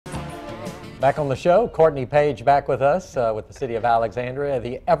Back on the show, Courtney Paige back with us with the City of Alexandria.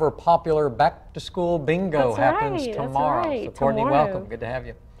 The ever-popular back-to-school bingo happens tomorrow. Right. So Courtney, welcome. Good to have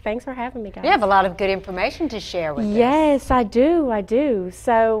you. Thanks for having me, guys. You have a lot of good information to share with us. Yes, I do.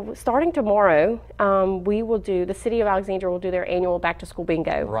 So starting tomorrow, the City of Alexandria will do their annual back-to-school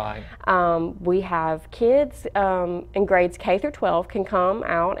bingo. Right. We have kids in grades K through 12 can come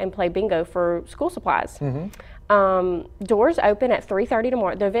out and play bingo for school supplies. Doors open at 3:30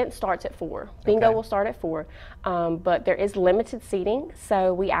 tomorrow. The event starts at 4. Bingo will start at 4, but there is limited seating.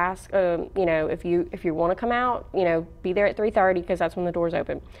 So we ask, if you want to come out, be there at 3:30 because that's when the doors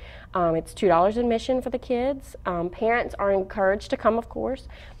open. It's $2 admission for the kids. Parents are encouraged to come, of course,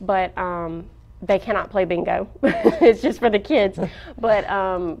 but they cannot play bingo. It's just for the kids. But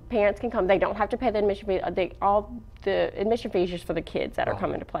parents can come. They don't have to pay the admission fee. The admission fee is just for the kids that are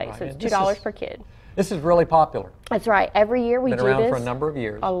coming to play. So it's $2 per kid. This is really popular. That's right. Every year we do this. Been around for a number of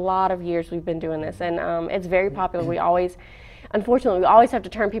years. A lot of years we've been doing this, and it's very popular. Unfortunately, we always have to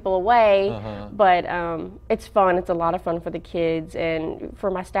turn people away, but it's fun. It's a lot of fun for the kids, and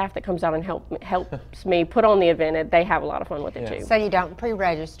for my staff that comes out and helps me put on the event. They have a lot of fun with it too. So you don't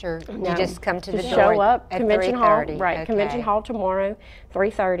pre-register. No. You just come to the door show up at Convention Hall. 3:30. Right. Okay. Convention Hall tomorrow,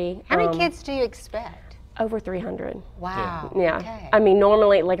 3:30. How many kids do you expect? Over 300. Wow. Yeah. Okay. I mean,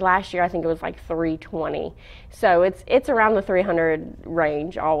 normally, like last year, I think it was like 320. So it's around the 300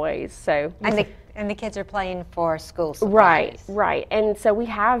 range always. So. And the kids are playing for school supplies. Right. And so we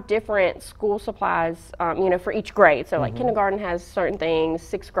have different school supplies, for each grade. So like kindergarten has certain things,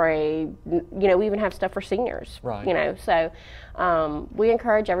 6th grade, we even have stuff for seniors. Right. So we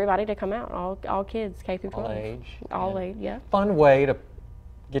encourage everybody to come out, all kids, K through 12. All age, yeah. Fun way to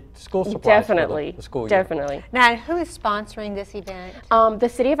get school supplies for the school year. Definitely. Now, who is sponsoring this event? The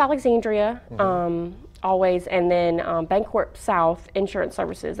City of Alexandria. Always, and then Bancorp South Insurance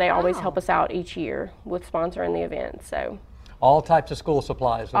Services. They always help us out each year with sponsoring the event. So all types of school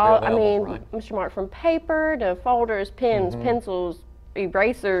supplies will be available, right? Mr. Mark, from paper to folders, pens, pencils,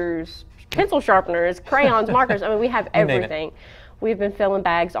 erasers, pencil sharpeners, crayons, markers. I mean, we have everything. We've been filling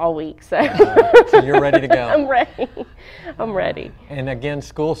bags all week, so. So you're ready to go. I'm ready. And again,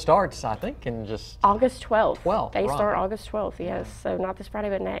 school starts, I think, in just August 12th. They right. start August 12th, yes. So not this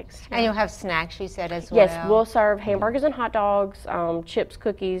Friday, but next. And you'll have snacks, you said, as well? Yes, we'll serve hamburgers and hot dogs, chips,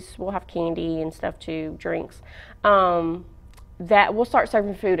 cookies. We'll have candy and stuff too, drinks. That we'll start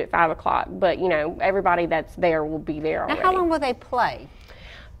serving food at 5 o'clock, but everybody that's there will be there already. Now, how long will they play?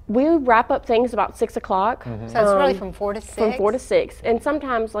 We wrap up things about 6 o'clock. So it's really from 4 to 6? From 4 to 6. And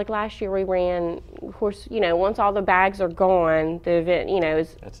sometimes, like last year, we ran, of course, once all the bags are gone, the event,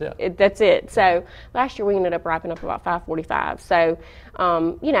 that's it. So last year, we ended up wrapping up about 5:45. So,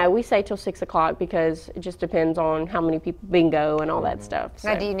 we say till 6 o'clock because it just depends on how many people bingo and all that stuff. So.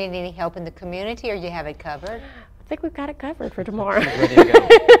 Now, do you need any help in the community, or do you have it covered? I think we've got it covered for tomorrow. Ready to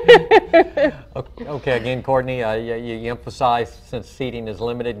go. Okay, again, Courtney, you emphasize since seating is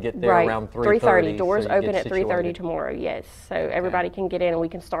limited, get there around 3:30. Doors open at 3:30 tomorrow, yes. So everybody can get in and we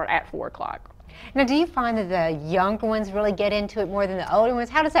can start at 4 o'clock. Now, do you find that the younger ones really get into it more than the older ones?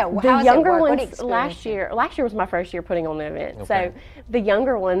 How does that work? The younger ones, last year was my first year putting on the event. Okay. So the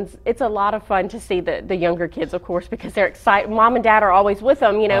younger ones, it's a lot of fun to see the younger kids, of course, because they're excited. Mom and dad are always with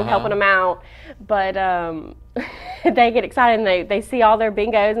them, helping them out. But they get excited and they see all their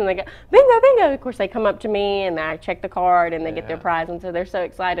bingos and they go, bingo, bingo. Of course, they come up to me and I check the card and they get their prize. And so they're so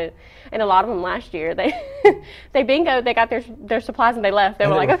excited. And a lot of them last year, they bingoed, they got their supplies and they left. They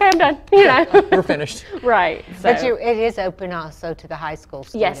were like, okay, I'm done. We're finished. Right. So. But it is open also to the high school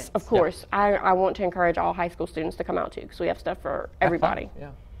students. Yes, of course. I want to encourage all high school students to come out too because we have stuff for everybody. Yeah.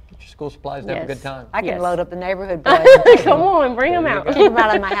 Get your school supplies to have a good time. I can load up the neighborhood boys. Come on, bring them out. Keep them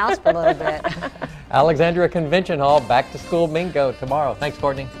out of my house for a little bit. Alexandria Convention Hall, back to school bingo tomorrow. Thanks,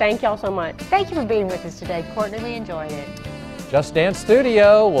 Courtney. Thank y'all so much. Thank you for being with us today, Courtney. We enjoyed it. Just Dance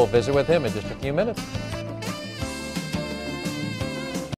Studio. We'll visit with him in just a few minutes.